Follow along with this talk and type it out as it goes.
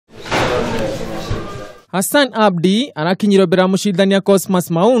Hassan Abdi arakinyiro bera mushidania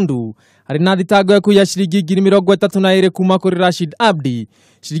Cosmas Maundu ari na thitango ya kuiya ciringi 32 kuma kuri Rashid Abdi,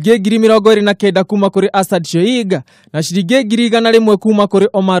 ciringi 29 kuma kuri Asad Sheikh na ciringi 101 kuma kuri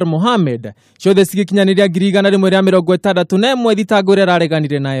Omar Mohamed, ciothe cigikinyaniria 161 thitango ria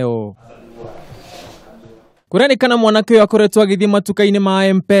rareganire nayo. Kuranekana Mwanake uyu akoretwo agithie matuka-ini ma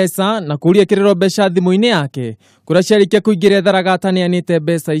M-Pesa na kuria kiriro mbeca thimu-ini yake kuria ciarikia kuingira tharagataneanite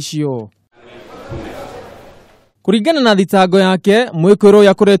mbeca icio. Kuringana na thitango yake, mwikuru uyu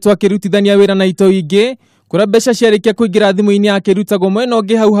akoretwo akirutithania wira na ito ingi kuria mbeca ciarikia kuingira thimu-ini yake rutagwo mwena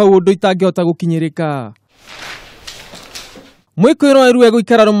ungi hau undu itangihota gukinyirika. Mwikuru uyu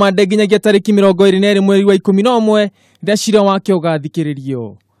egwikara rumande nginyagia tariki 22 mweri wa 11 rĩa cira wake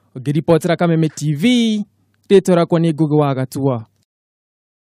ugathikiririo. Ngiripotera Kameme TV, rita rakwa ni Ngugi wa Gatua.